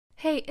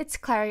Hey, it's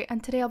Clary,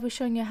 and today I'll be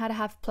showing you how to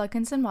have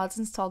plugins and mods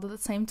installed at the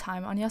same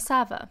time on your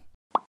server.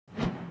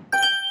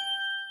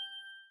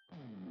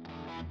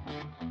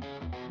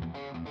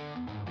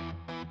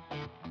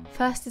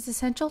 First, it's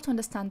essential to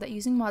understand that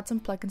using mods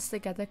and plugins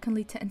together can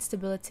lead to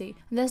instability,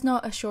 and there's no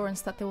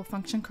assurance that they will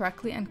function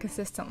correctly and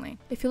consistently.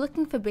 If you're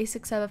looking for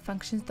basic server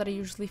functions that are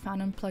usually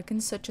found in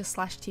plugins such as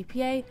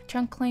 /TPA,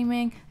 chunk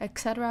claiming,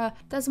 etc.,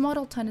 there's a mod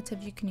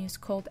alternative you can use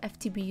called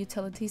FTB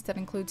Utilities that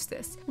includes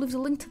this. We'll leave a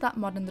link to that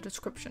mod in the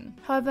description.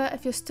 However,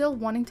 if you're still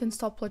wanting to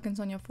install plugins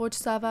on your Forge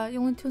server,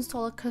 you'll need to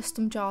install a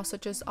custom jar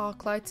such as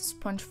Arclight,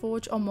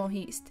 SpongeForge, or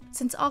Moheast.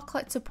 Since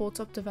Arclight supports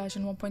up to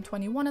version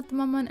 1.21 at the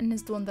moment and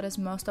is the one that is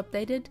most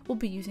updated, we'll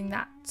be using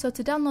that. So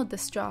to download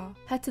this jar,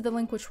 head to the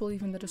link which we'll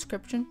leave in the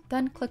description,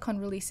 then click on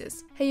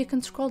releases. Here you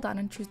can scroll down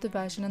and choose the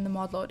version in the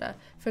mod loader.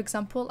 For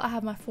example, I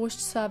have my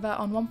Forged server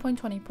on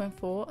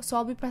 1.20.4, so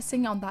I'll be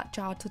pressing on that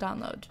jar to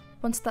download.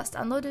 Once that's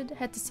downloaded,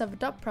 head to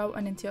Server.pro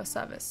and into your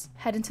service.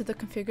 Head into the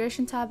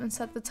configuration tab and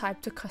set the type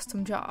to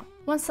custom jar.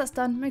 Once that's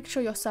done, make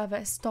sure your server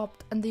is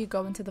stopped and then you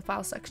go into the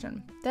file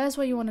section. There's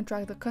where you want to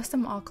drag the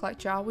custom Arclight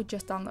jar we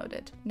just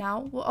downloaded.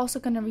 Now, we're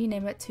also going to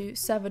rename it to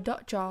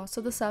Server.jar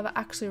so the server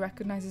actually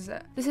recognizes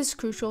it. This is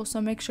crucial,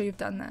 so make sure you've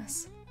done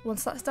this.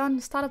 Once that's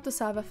done, start up the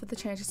server for the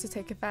changes to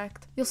take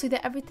effect. You'll see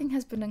that everything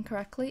has been done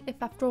correctly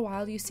if after a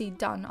while you see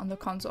done on the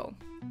console.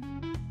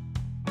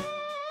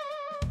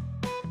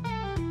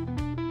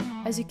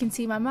 As you can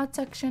see in my mod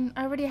section,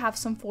 I already have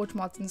some Forge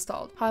mods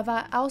installed.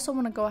 However, I also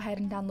want to go ahead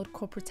and download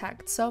Core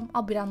Protect, so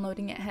I'll be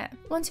downloading it here.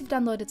 Once you've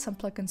downloaded some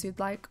plugins you'd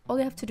like, all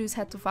you have to do is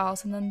head to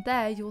files, and then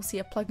there you will see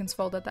a plugins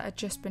folder that had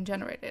just been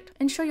generated.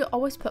 Ensure you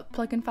always put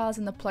plugin files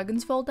in the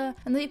plugins folder,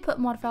 and then you put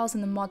mod files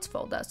in the mods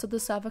folder so the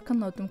server can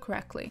load them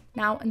correctly.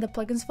 Now in the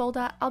plugins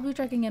folder, I'll be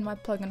dragging in my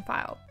plugin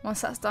file.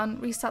 Once that's done,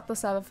 restart the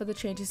server for the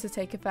changes to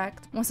take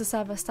effect. Once the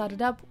server is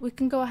started up, we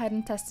can go ahead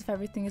and test if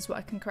everything is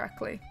working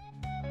correctly.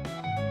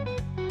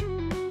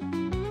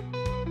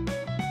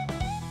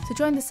 To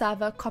join the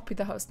server, copy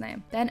the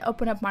hostname. Then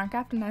open up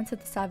Minecraft and enter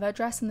the server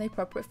address in the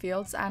appropriate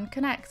fields and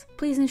connect.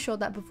 Please ensure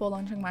that before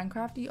launching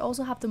Minecraft, you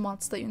also have the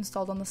mods that you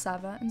installed on the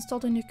server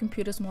installed in your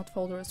computer's mod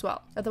folder as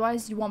well.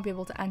 Otherwise, you won't be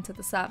able to enter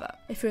the server.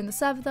 If you're in the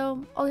server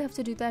though, all you have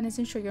to do then is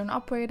ensure you're an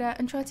operator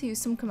and try to use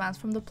some commands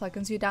from the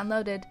plugins you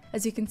downloaded.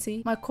 As you can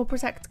see, my Core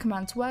Protect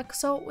commands work,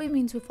 so it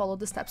means we followed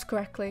the steps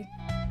correctly.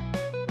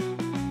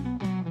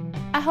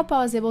 I hope I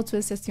was able to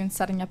assist you in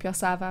setting up your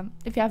server.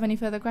 If you have any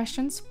further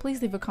questions,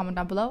 please leave a comment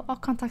down below or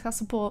contact our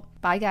support.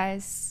 Bye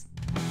guys!